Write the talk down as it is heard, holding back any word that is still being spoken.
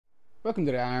Welcome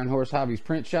to the Iron Horse Hobbies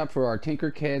print shop for our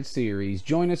Tinkercad series.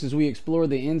 Join us as we explore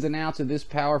the ins and outs of this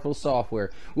powerful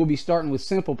software. We'll be starting with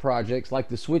simple projects like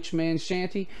the Switchman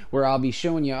Shanty, where I'll be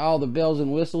showing you all the bells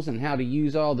and whistles and how to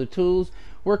use all the tools,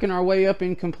 working our way up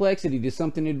in complexity to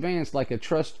something advanced like a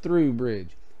truss-through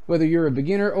bridge. Whether you're a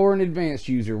beginner or an advanced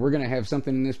user, we're going to have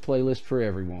something in this playlist for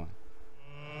everyone.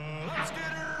 Let's get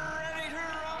ready to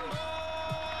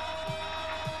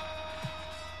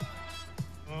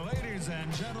rumble! Ladies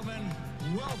and gentlemen,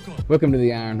 welcome. Welcome to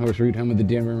the Iron Horse Route, home of the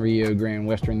Denver and Rio Grand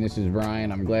Western. This is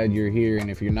Brian. I'm glad you're here,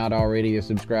 and if you're not already a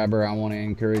subscriber, I want to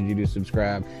encourage you to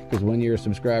subscribe, because when you're a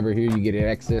subscriber here, you get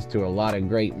access to a lot of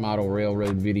great model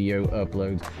railroad video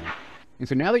uploads. And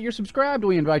so now that you're subscribed,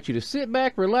 we invite you to sit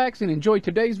back, relax, and enjoy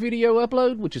today's video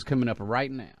upload, which is coming up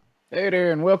right now. Hey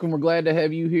there, and welcome. We're glad to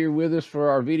have you here with us for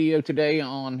our video today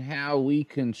on how we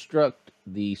construct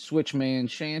the Switchman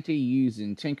Shanty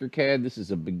using Tinkercad. This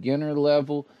is a beginner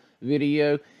level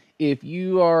video. If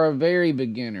you are a very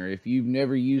beginner, if you've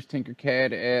never used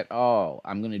Tinkercad at all,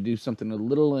 I'm going to do something a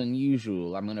little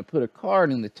unusual. I'm going to put a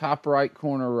card in the top right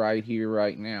corner right here,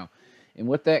 right now. And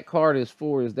what that card is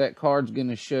for is that card's going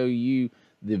to show you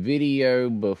the video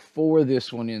before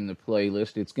this one in the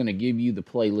playlist. It's going to give you the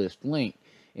playlist link,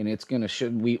 and it's going to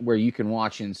show where you can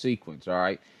watch in sequence, all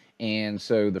right? And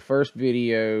so the first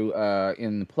video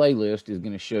in the playlist is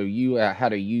going to show you how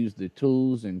to use the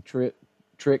tools and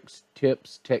tricks,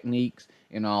 tips, techniques,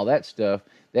 and all that stuff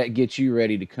that gets you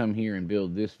ready to come here and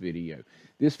build this video.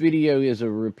 This video is a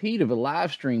repeat of a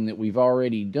live stream that we've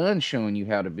already done showing you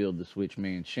how to build the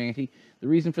Switchman Shanty. The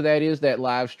reason for that is that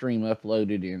live stream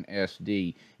uploaded in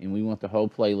SD, and we want the whole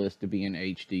playlist to be in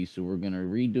HD, so we're going to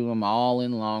redo them all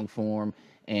in long form,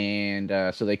 and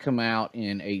so they come out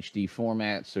in HD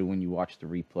format, so when you watch the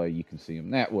replay, you can see them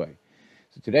that way.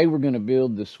 So today we're going to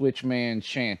build the Switchman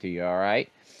Shanty, all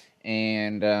right?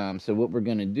 And so what we're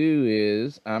going to do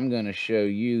is I'm going to show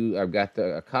you, I've got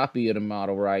a copy of the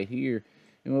model right here,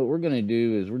 and what we're going to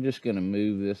do is we're just going to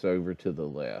move this over to the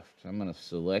left. So I'm going to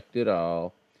select it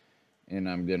all, and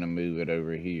I'm going to move it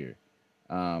over here.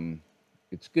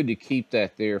 It's good to keep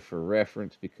that there for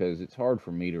reference because it's hard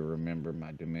for me to remember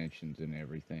my dimensions and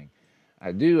everything.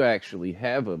 I do actually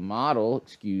have a model,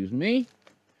 excuse me,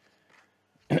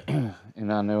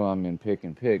 and I know I'm in pick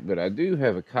and pick, but I do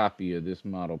have a copy of this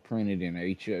model printed in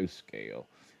HO scale.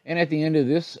 And at the end of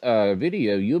this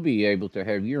video, you'll be able to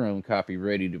have your own copy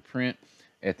ready to print.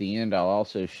 At the end, I'll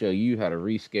also show you how to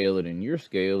rescale it in your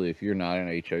scale if you're not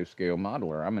an HO scale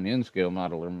modeler. I'm an N-scale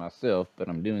modeler myself, but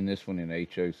I'm doing this one in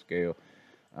HO scale.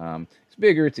 It's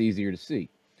bigger, it's easier to see.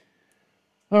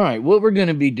 All right, what we're going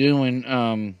to be doing,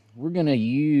 we're going to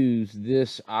use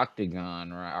this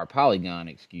octagon, or polygon,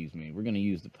 excuse me. We're going to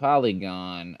use the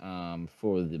polygon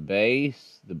for the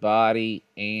base, the body,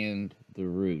 and the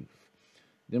roof.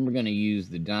 Then we're going to use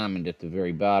the diamond at the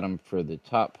very bottom for the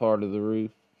top part of the roof.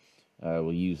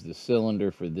 We'll use the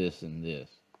cylinder for this and this.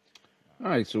 All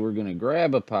right, so we're going to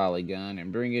grab a polygon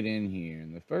and bring it in here.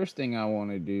 And the first thing I want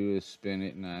to do is spin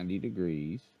it 90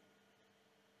 degrees.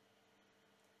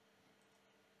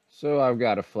 So I've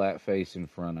got a flat face in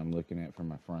front I'm looking at from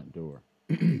my front door.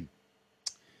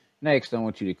 Next, I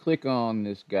want you to click on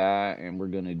this guy, and we're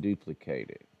going to duplicate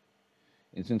it.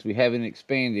 And since we haven't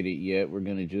expanded it yet, we're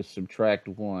going to just subtract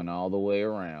 1 all the way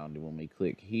around. And when we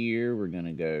click here, we're going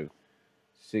to go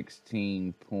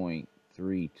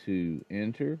 16.32,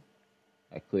 enter.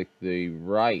 I click the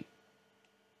right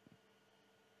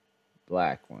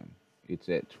black one. It's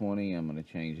at 20. I'm going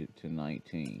to change it to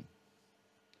 19.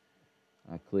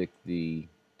 I click the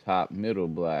top middle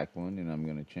black one, and I'm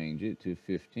going to change it to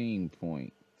 15.32.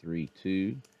 I'm going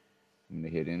to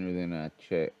hit enter, then I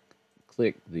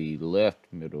click the left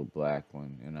middle black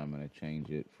one, and I'm going to change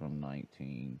it from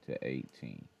 19 to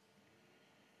 18.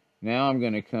 Now I'm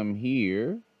going to come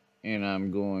here, and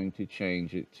I'm going to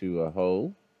change it to a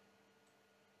hole.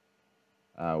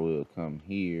 I will come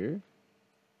here,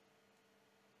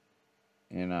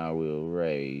 and I will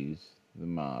raise the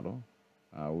model.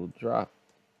 I will drop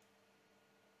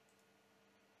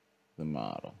the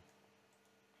model.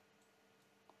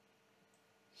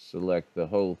 Select the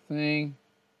whole thing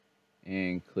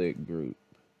and click group.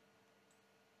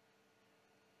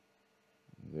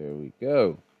 There we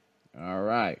go. All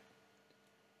right.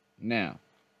 Now,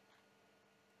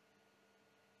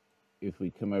 if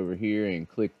we come over here and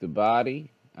click the body,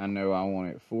 I know I want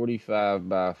it 45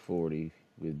 by 40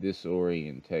 with this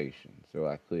orientation. So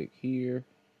I click here,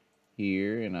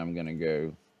 here, and I'm going to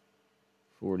go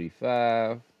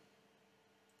 45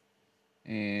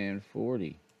 and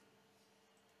 40.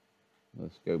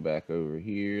 Let's go back over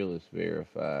here. Let's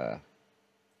verify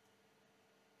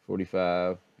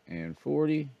 45 and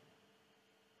 40.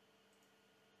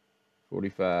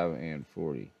 45 and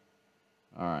 40.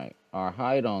 Alright, our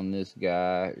height on this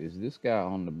guy, is this guy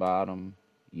on the bottom?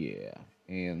 Yeah,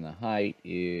 and the height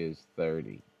is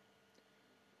 30.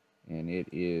 And it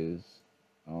is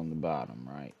on the bottom,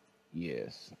 right?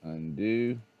 Yes,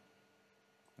 undo,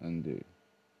 undo.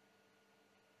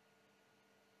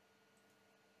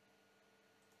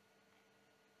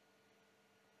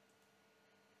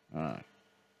 Alright,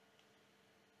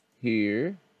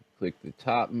 here, click the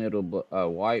top middle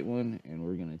white one, and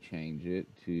we're going to change it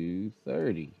to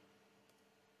 30.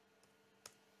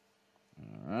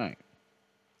 Alright.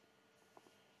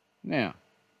 Now,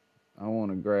 I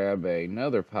want to grab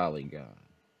another polygon.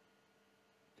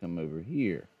 Come over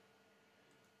here.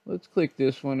 Let's click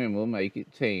this one and we'll make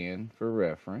it tan for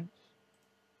reference.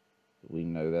 We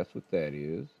know that's what that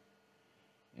is.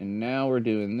 And now we're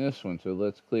doing this one, so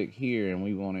let's click here and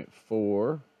we want it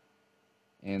 4.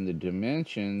 And the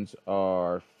dimensions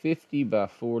are 50 by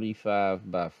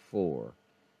 45 by 4.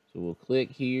 So we'll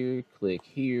click here,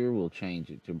 we'll change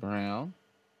it to brown.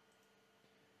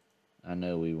 I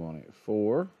know we want it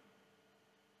 4.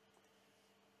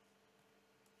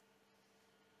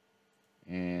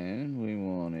 And we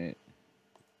want it,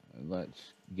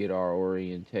 let's get our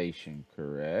orientation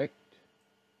correct.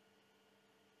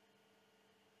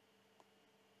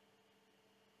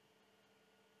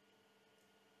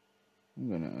 I'm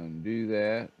going to undo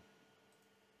that,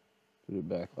 put it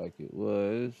back like it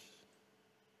was.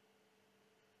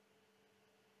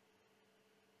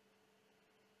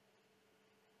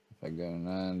 If I go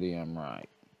 90, I'm right.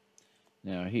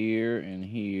 Now here,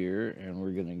 and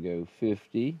we're going to go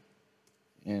 50,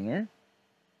 enter,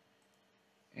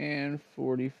 and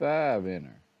 45,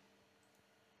 enter.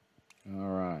 All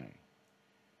right.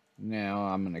 Now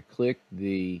I'm going to click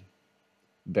the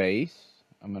base.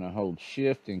 I'm going to hold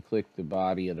shift and click the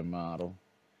body of the model.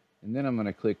 And then I'm going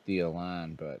to click the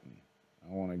align button.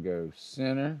 I want to go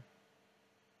center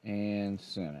and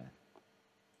center.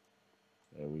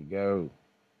 There we go.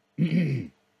 Now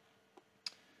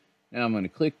I'm going to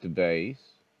click the base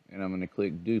and I'm going to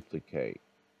click duplicate.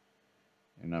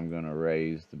 And I'm going to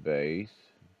raise the base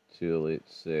till it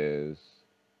says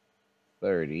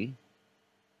 30.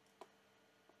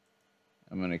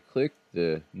 I'm going to click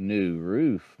the new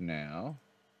roof now,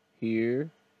 here,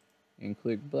 and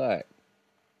click black.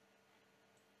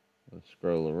 Let's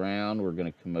scroll around. We're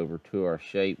going to come over to our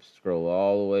shapes, scroll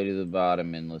all the way to the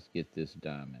bottom, and let's get this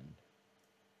diamond.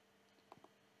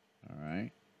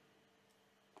 Alright.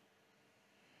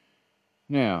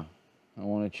 Now, I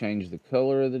want to change the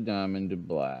color of the diamond to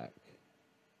black.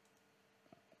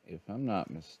 If I'm not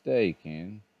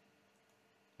mistaken,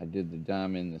 I did the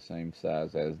diamond the same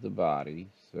size as the body,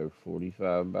 so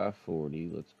 45 by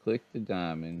 40. Let's click the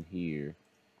diamond here,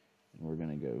 and we're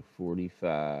going to go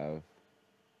 45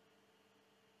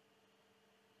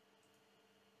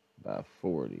 by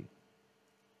 40.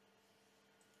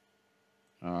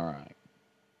 Alright,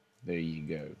 there you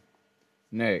go.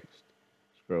 Next,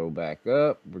 scroll back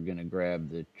up. We're going to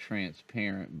grab the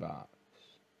transparent box.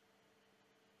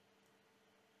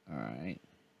 Alright.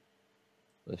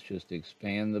 Let's just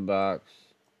expand the box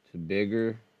to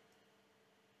bigger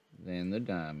than the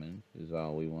diamond is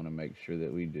all we want to make sure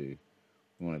that we do.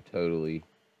 We want to totally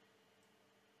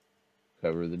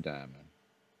cover the diamond.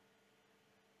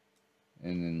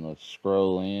 And then let's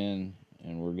scroll in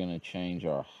and we're going to change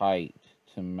our height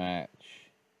to match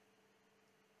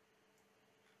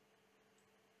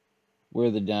where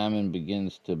the diamond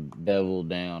begins to bevel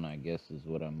down, I guess is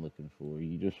what I'm looking for.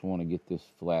 You just want to get this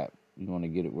flat. You want to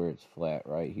get it where it's flat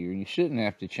right here. And you shouldn't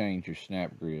have to change your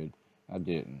snap grid. I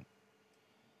didn't.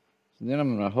 So then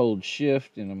I'm going to hold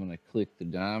shift and I'm going to click the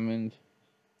diamond.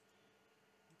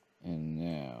 And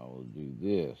now we'll do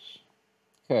this.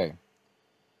 Okay.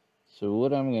 So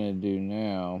what I'm going to do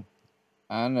now,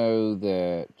 I know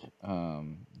that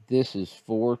this is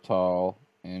 4 tall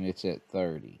and it's at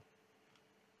 30.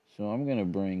 So I'm going to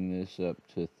bring this up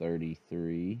to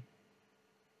 33.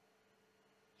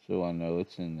 So I know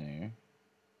it's in there.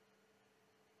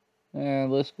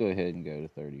 And let's go ahead and go to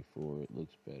 34. It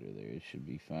looks better there. It should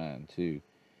be fine too.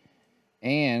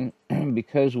 And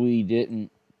because we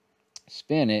didn't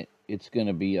spin it, it's going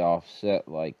to be offset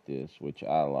like this, which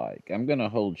I like. I'm going to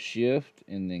hold shift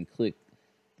and then click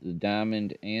the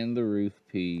diamond and the roof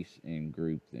piece and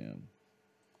group them.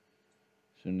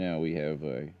 So now we have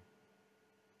a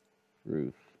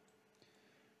roof.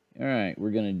 Alright,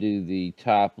 we're going to do the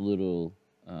top little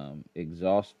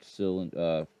exhaust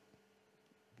cylinder,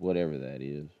 whatever that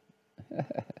is.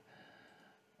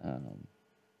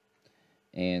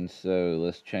 And so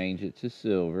let's change it to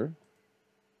silver.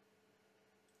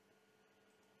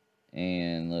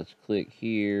 And let's click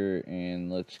here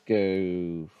and let's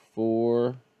go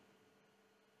 4.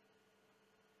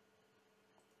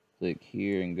 Click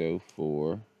here and go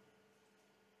 4.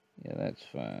 Yeah, that's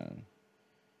fine.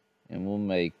 And we'll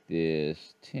make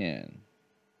this 10.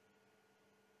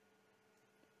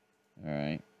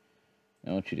 Alright.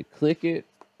 I want you to click it.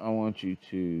 I want you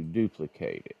to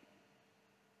duplicate it.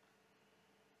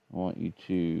 I want you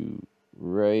to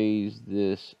raise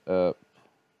this up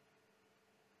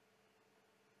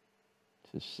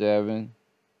to 7.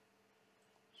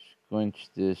 Squinch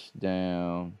this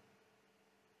down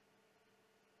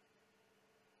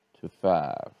to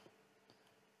 5.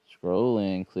 Scroll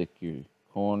in, click your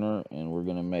corner, and we're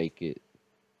going to make it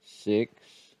 6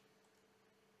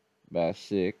 by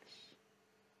 6.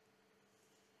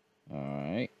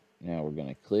 Alright, now we're going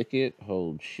to click it,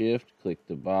 hold shift, click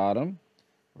the bottom.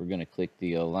 We're going to click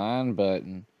the align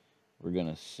button. We're going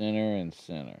to center and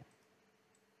center.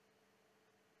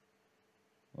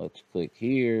 Let's click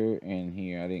here and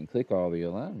here. I didn't click all the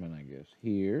alignment, I guess.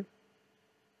 Here,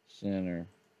 center,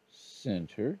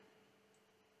 center.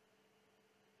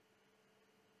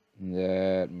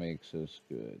 That makes us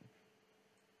good.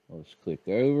 Let's click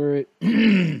over it.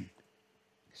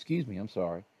 Excuse me, I'm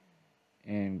sorry.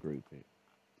 And group it.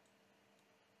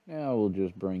 Now we'll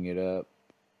just bring it up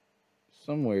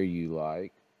somewhere you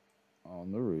like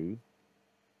on the roof.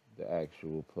 The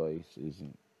actual place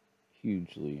isn't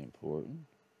hugely important.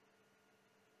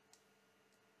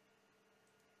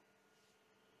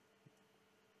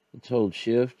 Let's hold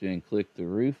shift and click the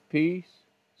roof piece.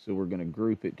 So we're going to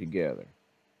group it together.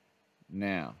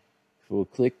 Now, if we'll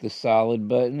click the solid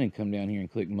button and come down here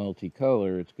and click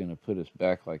multicolor, it's going to put us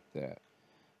back like that.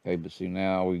 Okay, but see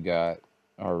now we got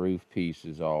our roof piece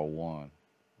is all one.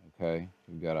 Okay,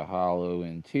 we've got a hollow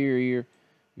interior.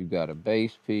 We've got a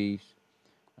base piece.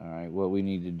 All right, what we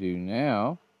need to do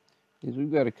now is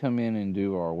we've got to come in and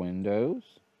do our windows.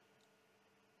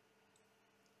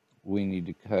 We need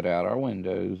to cut out our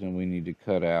windows, and we need to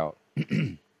cut out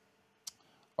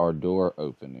our door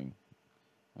opening.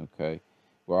 Okay,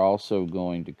 we're also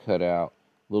going to cut out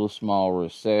little small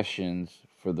recessions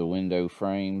for the window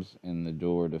frames and the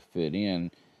door to fit in.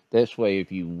 This way,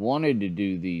 if you wanted to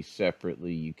do these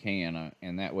separately, you can,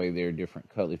 and that way they're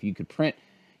different colors. If you could print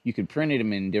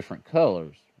them in different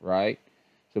colors, right?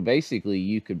 So basically,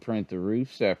 you could print the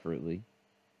roof separately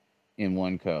in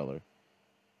one color.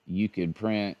 You could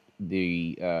print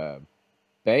the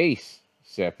base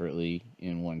separately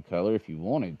in one color if you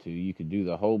wanted to. You could do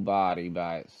the whole body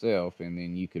by itself, and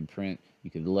then you could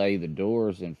lay the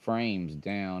doors and frames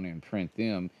down and print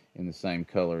them in the same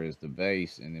color as the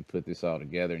base, and then put this all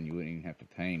together, and you wouldn't even have to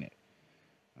paint it.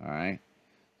 Alright,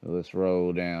 so let's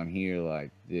roll down here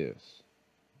like this.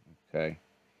 Okay,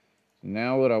 so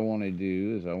now what I want to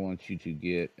do is I want you to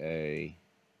get a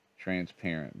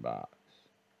transparent box.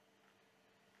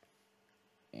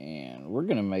 And we're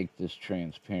going to make this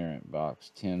transparent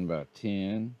box 10 by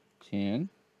 10, 10.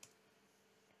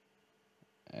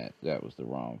 That was the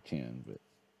wrong 10, but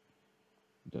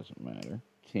it doesn't matter.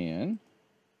 10.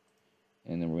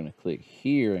 And then we're going to click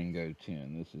here and go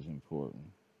 10. This is important.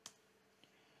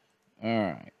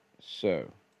 Alright,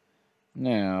 so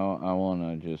now I want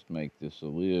to just make this a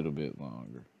little bit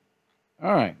longer.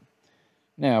 Alright,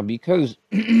 now because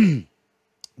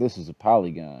this is a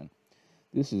polygon,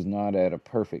 this is not at a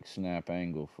perfect snap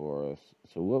angle for us.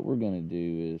 So what we're going to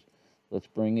do is, let's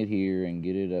bring it here and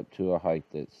get it up to a height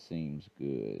that seems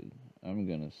good. I'm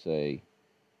going to say,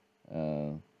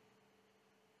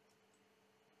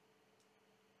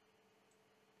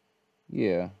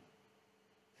 yeah,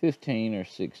 15 or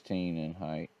 16 in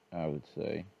height, I would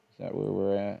say. Is that where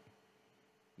we're at?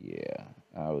 Yeah,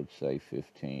 I would say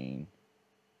 15,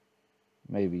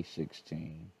 maybe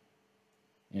 16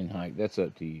 in height. That's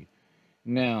up to you.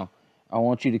 Now, I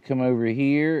want you to come over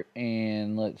here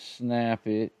and let's snap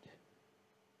it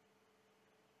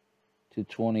to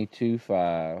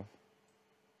 22.5.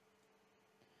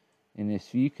 And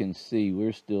as you can see,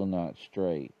 we're still not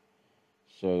straight.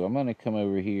 So I'm going to come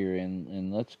over here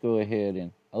and let's go ahead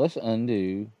and let's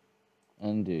undo.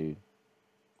 All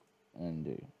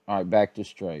right, back to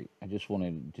straight. I just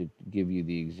wanted to give you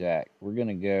the exact. We're going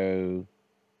to go,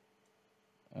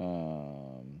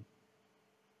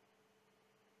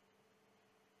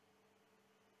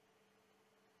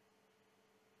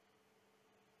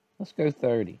 let's go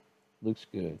 30. Looks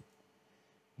good.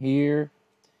 Here,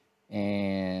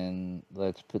 and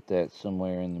let's put that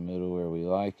somewhere in the middle where we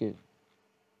like it.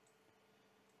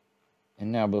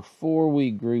 And now before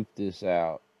we group this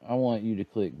out, I want you to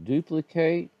click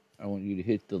duplicate. I want you to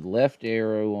hit the left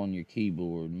arrow on your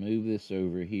keyboard. Move this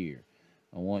over here.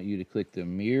 I want you to click the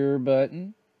mirror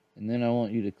button, and then I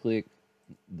want you to click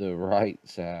the right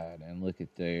side and look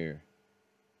at there.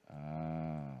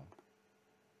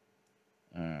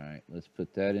 Alright, let's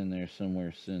put that in there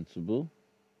somewhere sensible.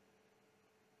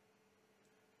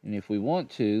 And if we want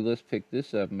to, let's pick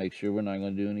this up and make sure we're not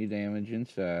going to do any damage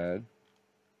inside.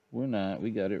 We're not.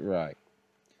 We got it right.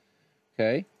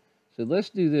 Okay, so let's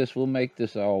do this. We'll make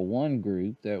this all one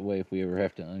group. That way, if we ever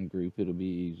have to ungroup, it'll be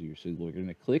easier. So we're going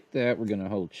to click that. We're going to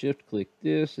hold Shift, click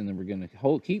this, and then we're going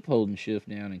to keep holding Shift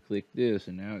down and click this.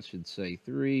 And now it should say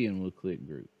 3, and we'll click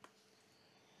Group.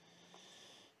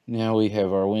 Now we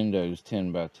have our windows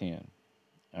 10 by 10.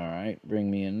 All right,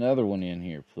 bring me another one in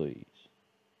here, please.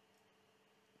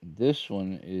 This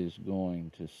one is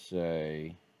going to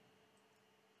say,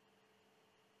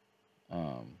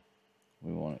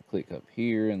 we want to click up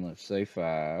here and let's say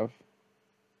 5.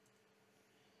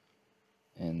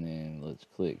 And then let's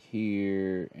click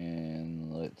here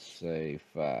and let's say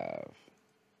 5.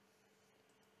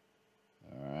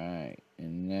 Alright,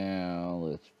 and now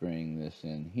let's bring this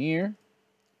in here.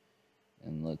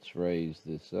 And let's raise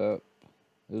this up.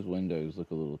 Those windows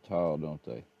look a little tall, don't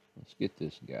they? Let's get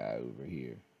this guy over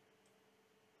here.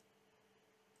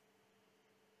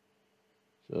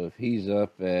 So if he's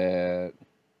up at,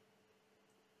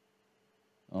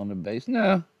 on the base,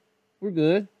 no, we're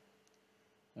good.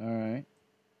 Alright.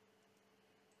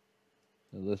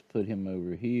 So let's put him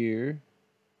over here.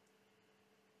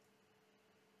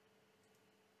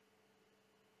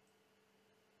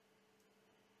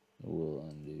 We'll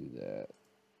undo that.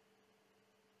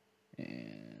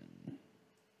 And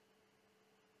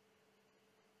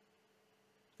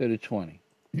go to 20.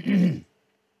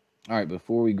 Alright,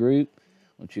 before we group,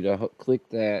 I want you to click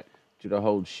that. I want you to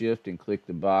hold Shift and click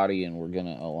the body, and we're going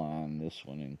to align this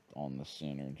one on the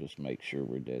center. Just make sure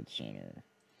we're dead center.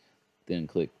 Then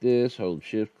click this, hold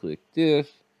Shift, click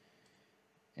this,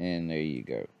 and there you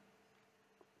go.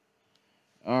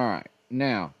 Alright,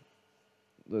 now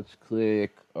let's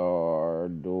click our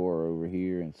door over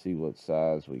here and see what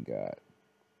size we got.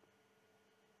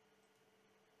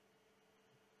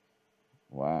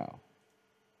 Wow.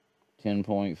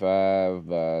 10.5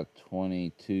 by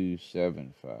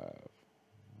 22.75.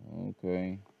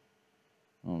 Okay.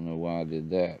 I don't know why I did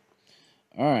that.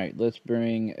 Alright, let's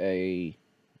bring a...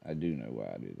 I do know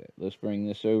why I do that. Let's bring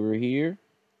this over here.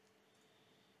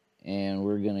 And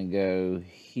we're going to go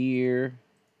here.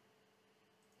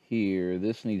 Here.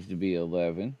 This needs to be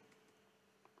 11.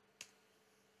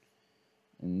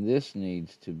 And this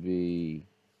needs to be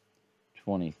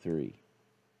 23.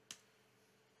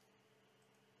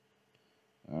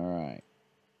 Alright.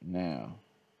 Now,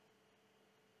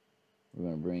 we're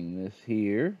going to bring this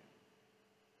here.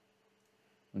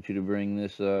 I want you to bring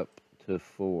this up to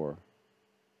 4.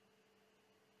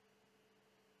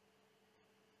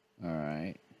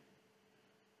 Alright.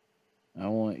 I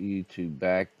want you to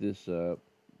back this up.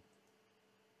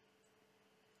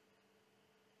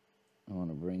 I want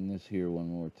to bring this here one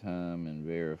more time and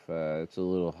verify. It's a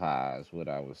little high is what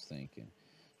I was thinking.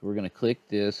 So we're going to click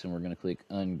this and we're going to click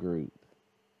ungroup.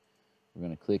 We're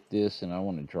going to click this and I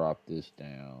want to drop this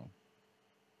down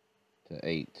to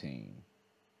 18.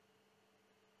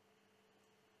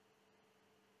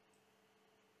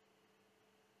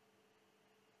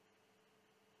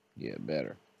 Yeah,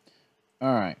 better.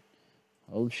 Alright.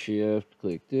 Hold Shift,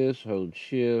 click this, hold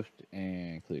Shift,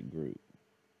 and click Group.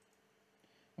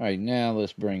 Alright, now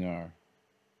let's bring our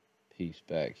piece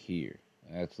back here.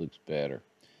 That looks better.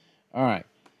 Alright.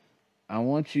 I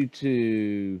want you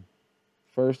to,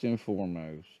 first and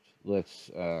foremost, let's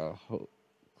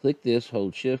click this,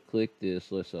 hold Shift, click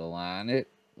this. Let's align it.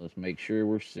 Let's make sure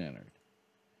we're centered.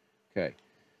 Okay.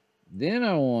 Then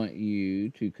I want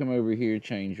you to come over here,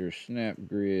 change your snap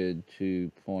grid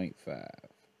to 0.5.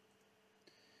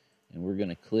 And we're going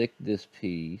to click this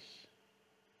piece.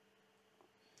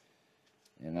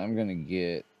 And I'm going to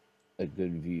get a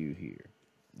good view here.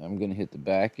 I'm going to hit the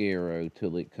back arrow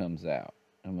till it comes out.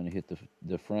 I'm going to hit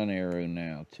the front arrow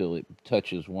now till it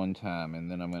touches one time. And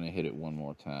then I'm going to hit it one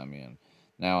more time in.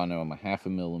 Now I know I'm a 0.5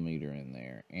 millimeter in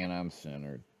there. And I'm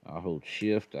centered. I hold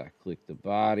Shift. I click the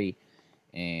body.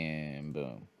 And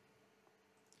boom.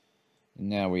 And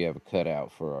now we have a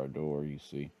cutout for our door, you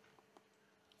see.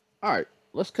 Alright,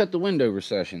 let's cut the window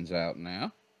recessions out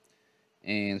now.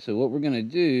 And so what we're going to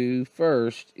do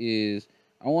first is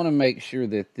I want to make sure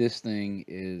that this thing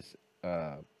is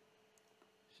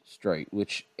straight.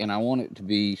 And I want it to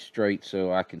be straight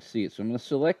so I can see it. So I'm going to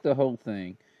select the whole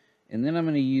thing. And then I'm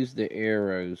going to use the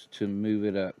arrows to move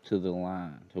it up to the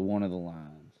line, to one of the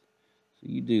lines. So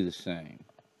you do the same.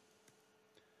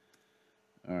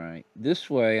 Alright, this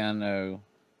way I know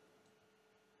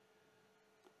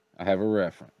I have a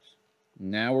reference.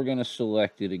 Now we're going to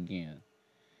select it again.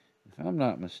 If I'm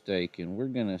not mistaken, we're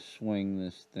going to swing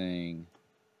this thing.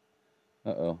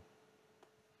 Uh-oh.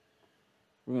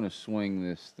 We're going to swing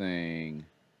this thing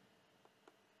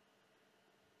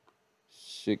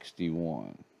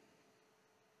 61.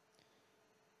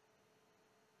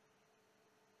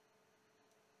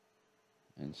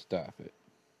 And stop it.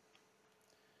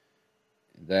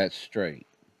 That's straight,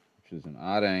 which is an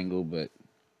odd angle, but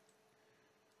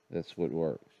that's what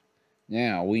works.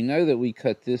 Now, we know that we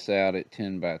cut this out at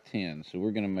 10 by 10, so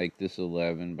we're going to make this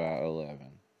 11 by 11.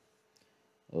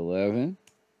 11.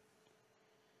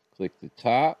 Click the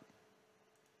top.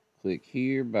 Click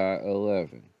here by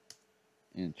 11.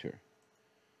 Enter.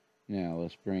 Now,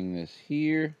 let's bring this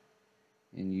here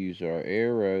and use our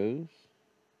arrows.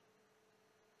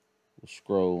 We'll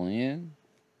scroll in.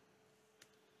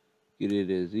 Get it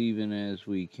as even as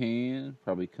we can.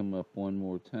 Probably come up one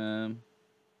more time.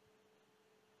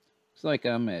 Looks like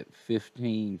I'm at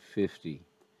 1550,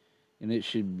 and it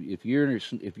should. If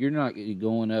you're not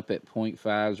going up at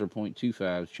 0.5s or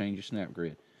 0.25s, change your snap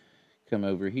grid. Come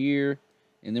over here,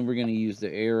 and then we're going to use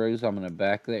the arrows. I'm going to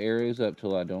back the arrows up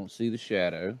till I don't see the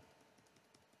shadow.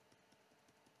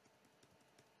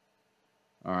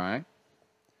 All right.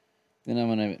 Then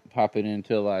I'm going to pop it in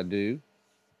until I do,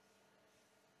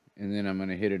 and then I'm going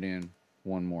to hit it in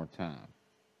one more time.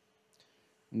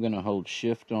 I'm going to hold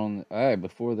shift on the,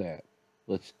 before that,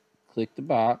 let's click the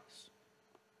box.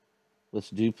 Let's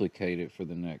duplicate it for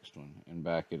the next one and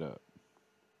back it up.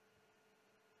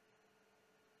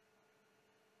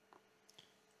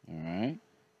 All right.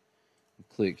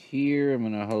 Click here. I'm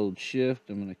going to hold shift.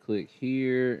 I'm going to click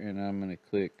here, and I'm going to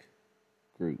click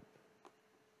group.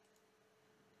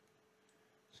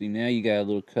 See, now you got a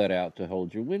little cutout to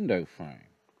hold your window frame.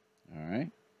 All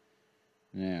right.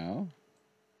 Now,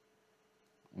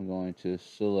 I'm going to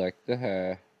select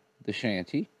the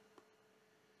shanty,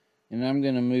 and I'm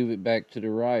going to move it back to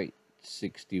the right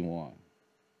 61,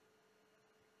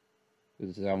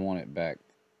 because I want it back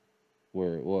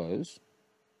where it was.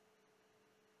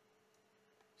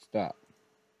 Stop.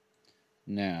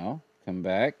 Now, come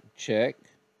back, check.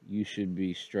 You should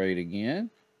be straight again.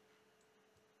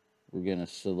 We're going to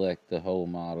select the whole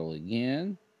model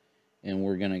again, and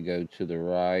we're going to go to the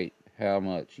right. How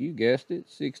much? You guessed it,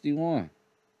 61.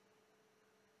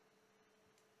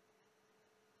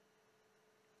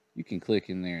 You can click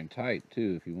in there and type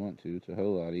too if you want to. It's a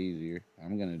whole lot easier.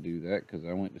 I'm going to do that because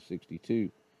I went to 62.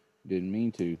 Didn't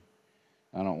mean to.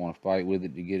 I don't want to fight with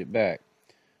it to get it back.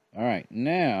 All right,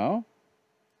 now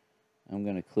I'm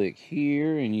going to click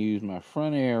here and use my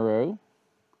front arrow.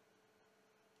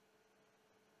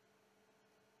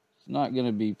 It's not going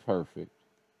to be perfect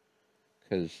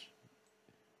because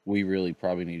we really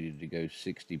probably needed to go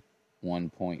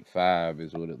 61.5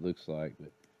 is what it looks like,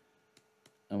 but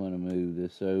I'm going to move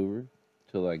this over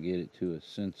till I get it to a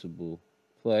sensible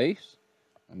place.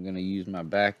 I'm going to use my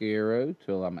back arrow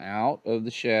till I'm out of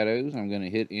the shadows. I'm going to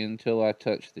hit in till I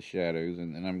touch the shadows,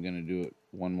 and then I'm going to do it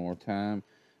one more time.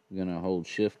 I'm going to hold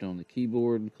shift on the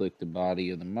keyboard and click the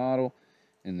body of the model,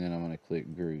 and then I'm going to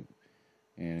click group.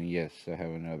 And yes, I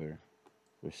have another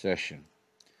recession.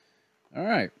 All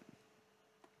right.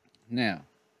 Now,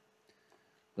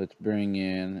 let's bring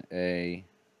in a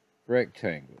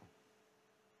rectangle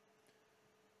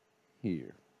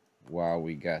here while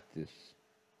we got this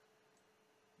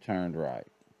turned right.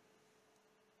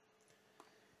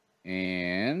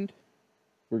 And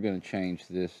we're going to change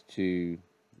this to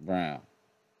brown.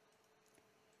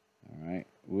 All right.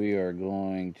 We are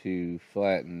going to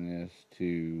flatten this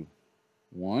to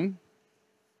 1.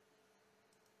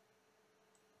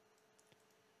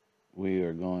 We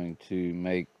are going to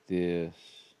make this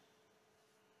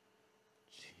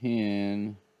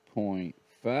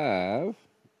 10.5,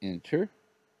 enter,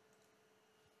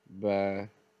 by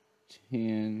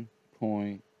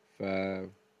 10.5,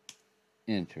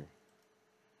 enter.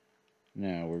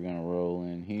 Now we're going to roll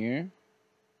in here.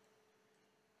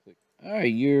 All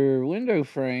right, your window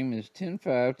frame is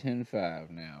 10.5, 10.5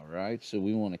 now, right? So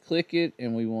we want to click it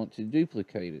and we want to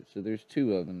duplicate it. So there's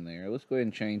 2 of them there. Let's go ahead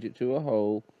and change it to a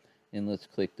whole, and let's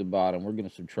click the bottom. We're going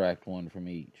to subtract 1 from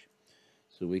each.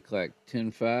 So we click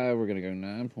 10.5, we're going to go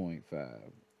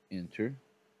 9.5, enter.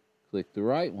 Click the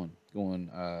right one, going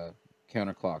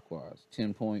counterclockwise.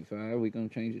 10.5, we're going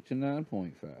to change it to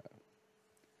 9.5.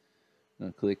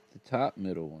 Now click the top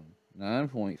middle one.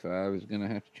 9.5 is going to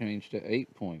have to change to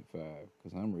 8.5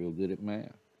 because I'm real good at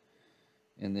math.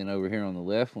 And then over here on the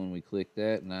left, when we click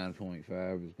that,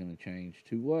 9.5 is going to change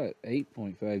to what?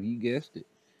 8.5. You guessed it.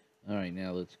 All right,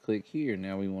 now let's click here.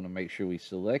 Now we want to make sure we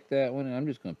select that one, and I'm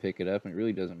just going to pick it up, and it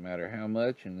really doesn't matter how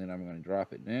much, and then I'm going to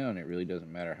drop it down. It really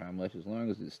doesn't matter how much as long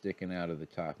as it's sticking out of the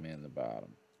top and the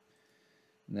bottom.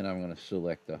 And then I'm going to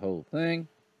select the whole thing,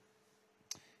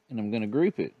 and I'm going to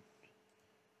group it.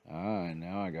 And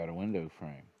now I got a window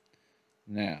frame.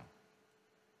 Now,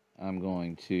 I'm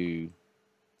going to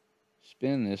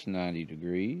spin this 90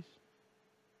 degrees.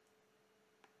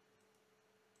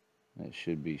 That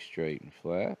should be straight and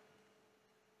flat.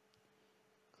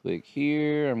 Click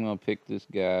here. I'm going to pick this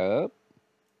guy up.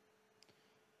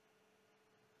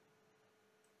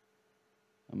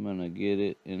 I'm going to get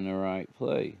it in the right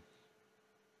place.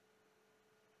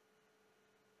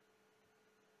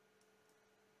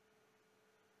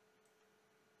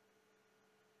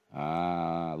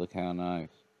 Look how nice.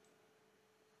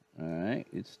 Alright,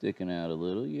 it's sticking out a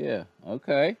little. Yeah,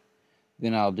 okay.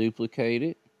 Then I'll duplicate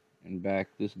it and back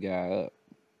this guy up.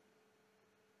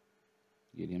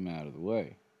 Get him out of the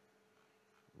way.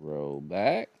 Roll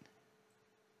back.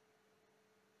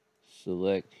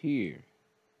 Select here.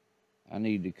 I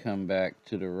need to come back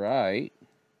to the right.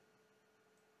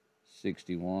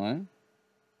 61.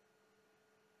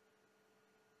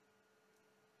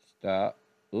 Stop.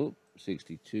 Oop,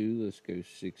 62. Let's go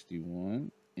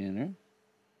 61. Enter.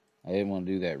 I didn't want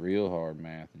to do that real hard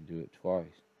math and do it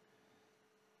twice.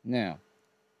 Now,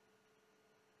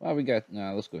 well,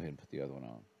 let's go ahead and put the other one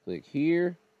on. Click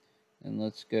here, and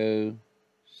let's go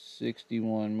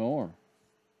 61 more.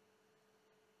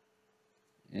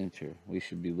 Enter. We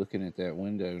should be looking at that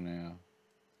window now.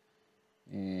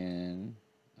 And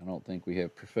I don't think we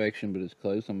have perfection, but it's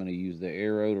close. I'm going to use the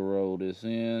arrow to roll this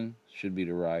in. Should be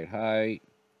the right height.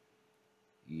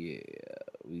 Yeah,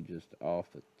 we just off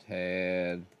a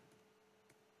tad.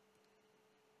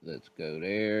 Let's go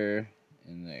there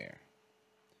and there.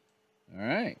 All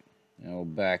right, now we'll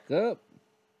back up.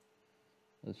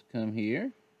 Let's come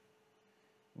here.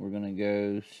 We're going to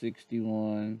go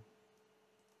 61.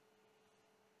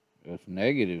 That's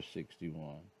negative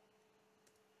 61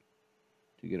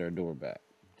 to get our door back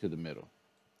to the middle.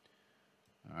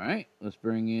 All right, let's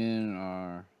bring in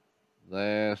our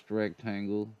last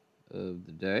rectangle of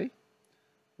the day.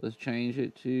 Let's change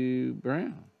it to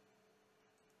brown.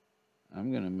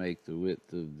 I'm going to make the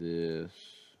width of this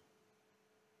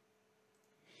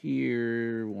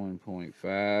here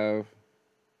 1.5.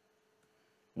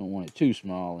 Don't want it too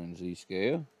small in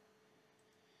Z-scale.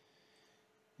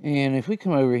 And if we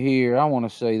come over here, I want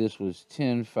to say this was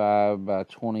 10.5 by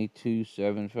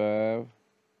 22.75.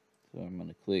 So I'm going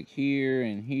to click here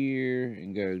and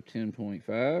go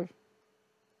 10.5.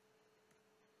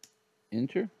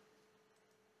 Enter.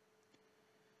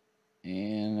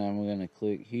 And I'm going to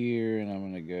click here and I'm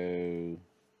going to go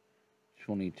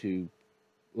 22,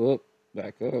 whoop,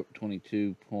 back up,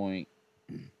 22.75.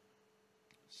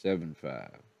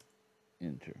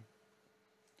 Enter.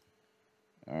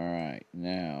 All right,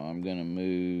 now I'm going to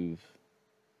move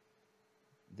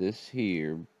this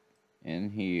here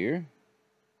and here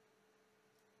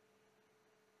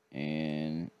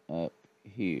and up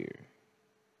here.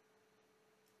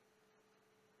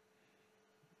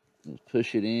 Let's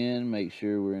push it in, make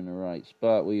sure we're in the right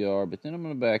spot. We are, but then I'm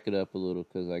going to back it up a little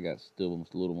because I got still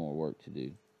a little more work to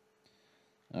do.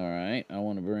 All right, I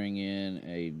want to bring in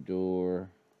a door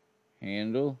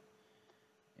handle,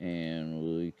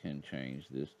 and we can change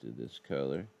this to this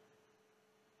color.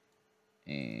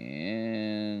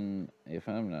 And if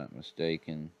I'm not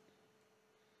mistaken,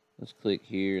 let's click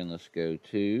here and let's go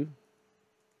to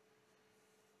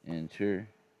enter.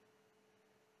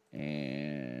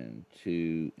 And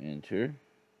to enter,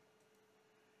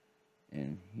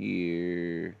 and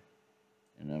here,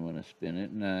 and I'm going to spin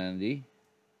it 90,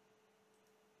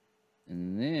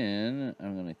 and then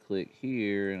I'm going to click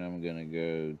here and I'm going to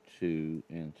go to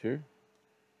enter,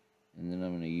 and then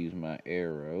I'm going to use my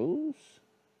arrows.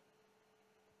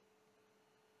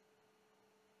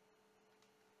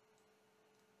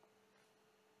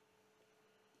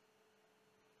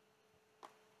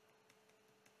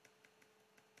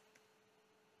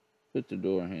 Put the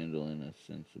door handle in a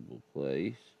sensible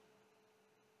place.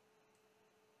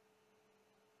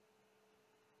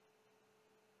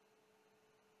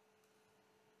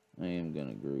 I am going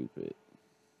to group it,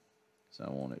 so I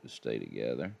want it to stay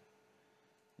together.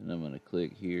 And I'm going to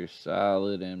click here,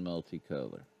 solid and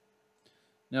multicolor.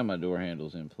 Now my door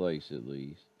handle's in place at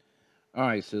least. All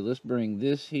right, so let's bring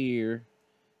this here.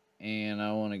 And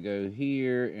I want to go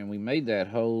here, and we made that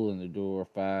hole in the door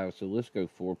 5, so let's go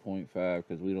 4.5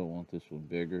 because we don't want this one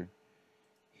bigger.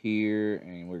 Here,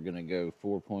 and we're going to go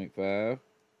 4.5.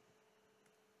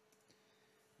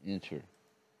 Enter.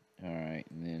 All right,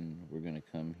 and then we're going to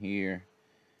come here,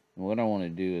 And what I want to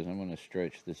do is I'm going to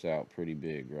stretch this out pretty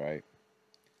big, right?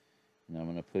 And I'm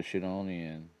going to push it on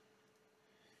in.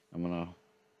 I'm going to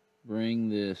bring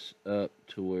this up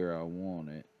to where I want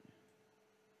it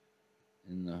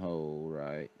in the hole,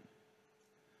 right?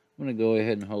 I'm going to go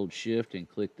ahead and hold shift and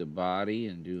click the body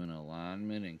and do an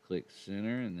alignment and click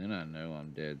center, and then I know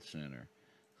I'm dead center.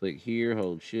 Click here,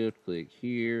 hold shift, click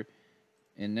here,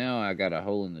 and now I got a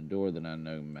hole in the door that I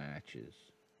know matches.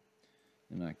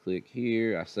 And I click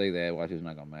here. I say that, watch, it's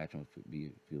not going to match.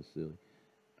 It feels silly.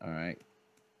 Alright.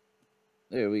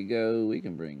 There we go. We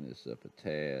can bring this up a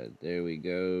tad. There we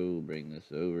go. Bring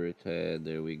this over a tad.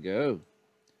 There we go.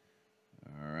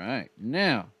 Alright.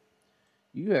 Now,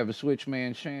 you have a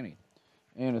Switchman Shanty.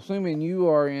 And assuming you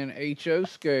are in HO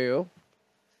scale,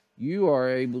 you are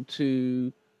able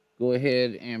to go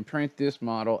ahead and print this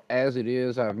model as it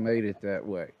is. I've made it that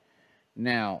way.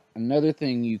 Now, another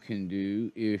thing you can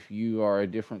do if you are a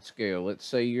different scale, let's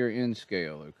say you're in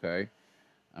scale, okay?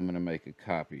 I'm going to make a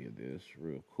copy of this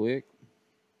real quick.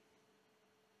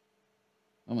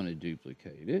 I'm going to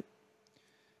duplicate it,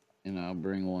 and I'll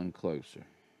bring one closer.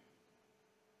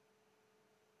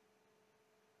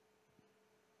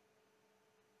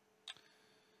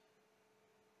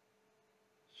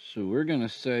 So we're going to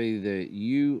say that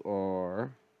you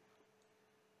are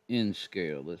in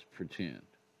scale, let's pretend.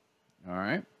 All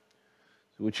right.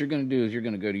 So what you're going to do is you're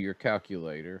going to go to your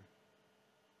calculator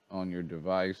on your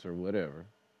device or whatever.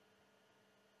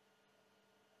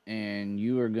 And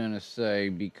you are going to say,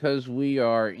 because we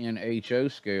are in HO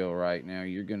scale right now,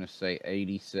 you're going to say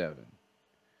 87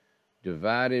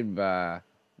 divided by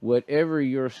whatever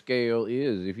your scale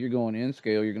is. If you're going in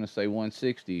scale, you're going to say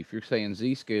 160. If you're saying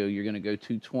Z scale, you're going to go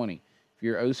 220. If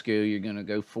you're O scale, you're going to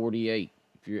go 48.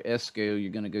 If you're S scale,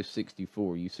 you're going to go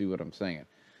 64. You see what I'm saying?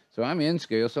 So I'm in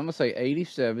scale, so I'm going to say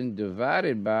 87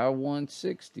 divided by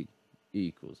 160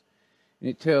 equals. And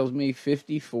it tells me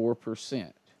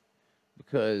 54%.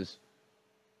 Because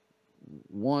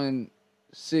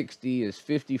 160 is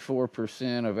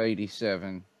 54% of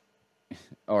 87.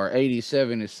 Or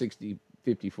 87 is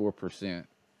 54%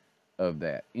 of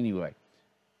that. Anyway,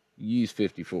 use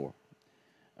 54.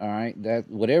 All right, that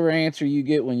whatever answer you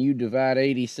get when you divide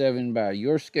 87 by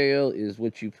your scale is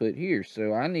what you put here.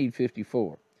 So I need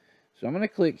 54. So I'm going to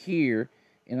click here,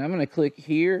 and I'm going to click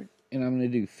here, and I'm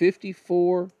going to do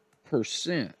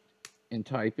 54% and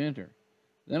type enter.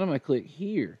 Then I'm going to click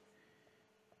here,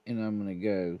 and I'm going to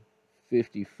go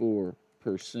 54%,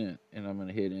 and I'm going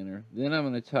to hit enter. Then I'm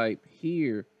going to type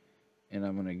here, and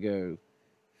I'm going to go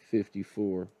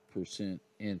 54%,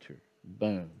 enter.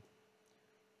 Boom.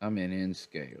 I'm in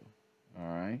scale. All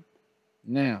right.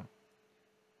 Now,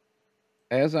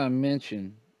 as I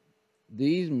mentioned,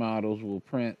 these models will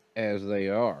print as they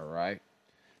are, right?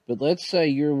 But let's say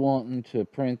you're wanting to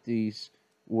print these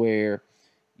where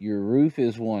your roof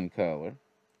is one color.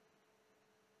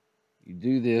 You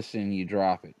do this and you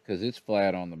drop it because it's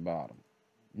flat on the bottom.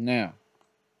 Now,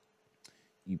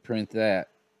 you print that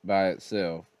by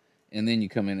itself, and then you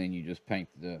come in and you just paint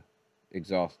the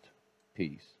exhaust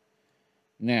piece.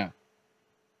 Now,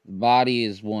 the body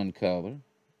is one color.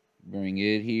 Bring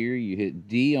it here. You hit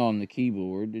D on the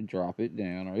keyboard to drop it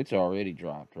down, or it's already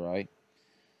dropped, right?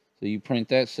 So you print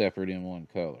that separate in one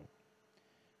color.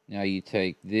 Now you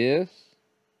take this,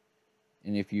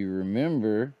 and if you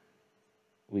remember,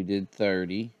 we did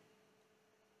 30.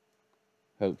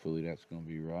 Hopefully that's going to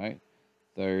be right.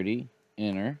 30,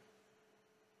 enter.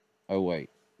 Oh,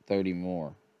 wait, 30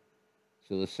 more.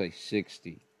 So let's say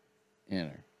 60,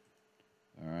 enter.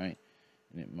 All right.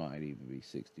 And it might even be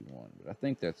 61, but I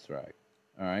think that's right.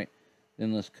 All right.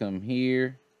 Then let's come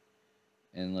here,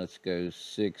 and let's go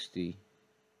 60.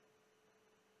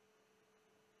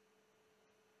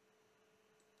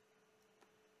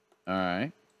 All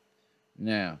right.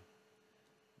 Now,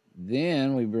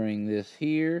 then we bring this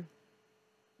here.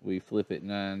 We flip it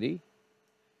 90.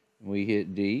 We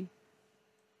hit D.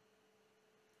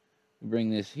 We bring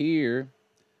this here.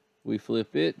 We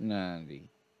flip it 90.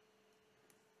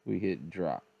 We hit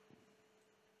drop.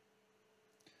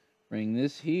 Bring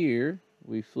this here.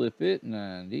 We flip it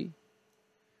 90.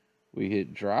 We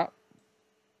hit drop.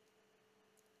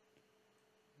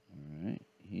 All right.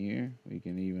 Here, we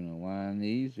can even align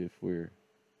these if we're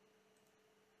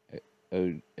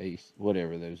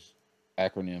whatever those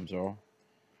acronyms are.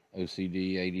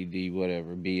 OCD, ADD,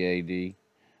 whatever, BAD.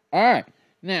 All right.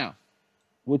 Now,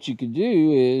 what you could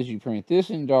do is you print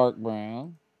this in dark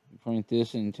brown. You print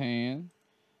this in tan.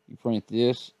 You print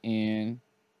this in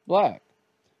black.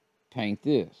 Paint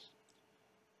this.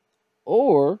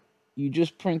 Or you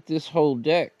just print this whole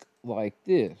deck like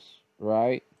this,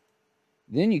 right?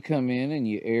 Then you come in and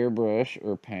you airbrush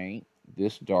or paint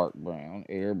this dark brown,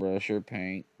 airbrush or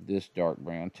paint this dark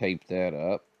brown, tape that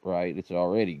up, right? It's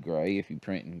already gray. If you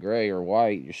print in gray or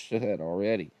white, you're set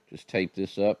already. Just tape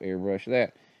this up, airbrush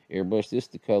that. Airbrush this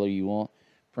the color you want,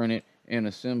 print it, and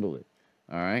assemble it.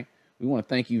 All right? We want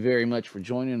to thank you very much for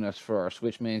joining us for our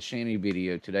Switchman Shanty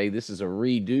video today. This is a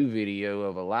redo video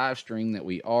of a live stream that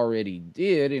we already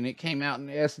did, and it came out in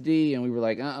SD, and we were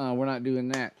like, we're not doing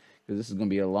that, because this is going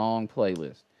to be a long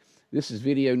playlist. This is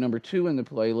video number 2 in the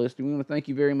playlist, and we want to thank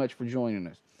you very much for joining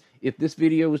us. If this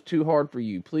video was too hard for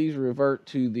you, please revert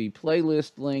to the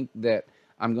playlist link that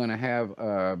I'm going to have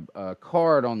a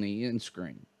card on the end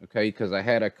screen, okay? Because I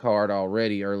had a card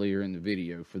already earlier in the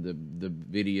video for the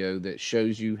video that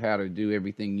shows you how to do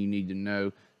everything you need to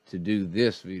know to do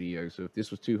this video. So if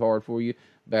this was too hard for you,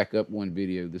 back up one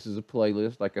video. This is a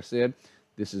playlist. Like I said,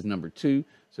 this is number 2,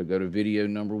 so go to video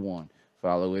number 1.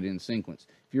 Follow it in sequence.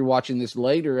 If you're watching this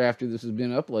later after this has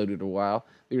been uploaded a while,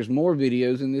 there's more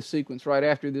videos in this sequence right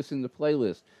after this in the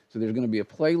playlist. So there's going to be a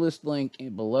playlist link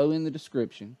below in the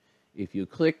description. If you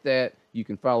click that, you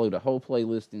can follow the whole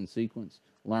playlist in sequence,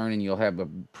 learn, and you'll have a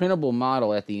printable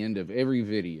model at the end of every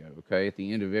video, okay? At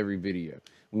the end of every video.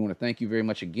 We want to thank you very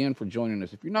much again for joining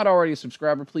us. If you're not already a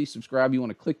subscriber, please subscribe. You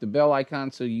want to click the bell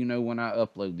icon so you know when I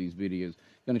upload these videos.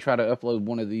 Going to try to upload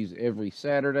one of these every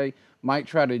Saturday. Might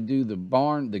try to do the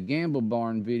Gamble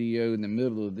Barn video in the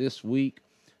middle of this week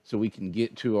so we can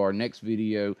get to our next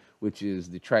video, which is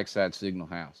the Trackside Signal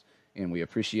House. And we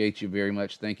appreciate you very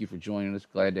much. Thank you for joining us.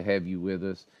 Glad to have you with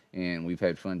us. And we've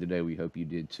had fun today. We hope you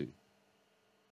did too.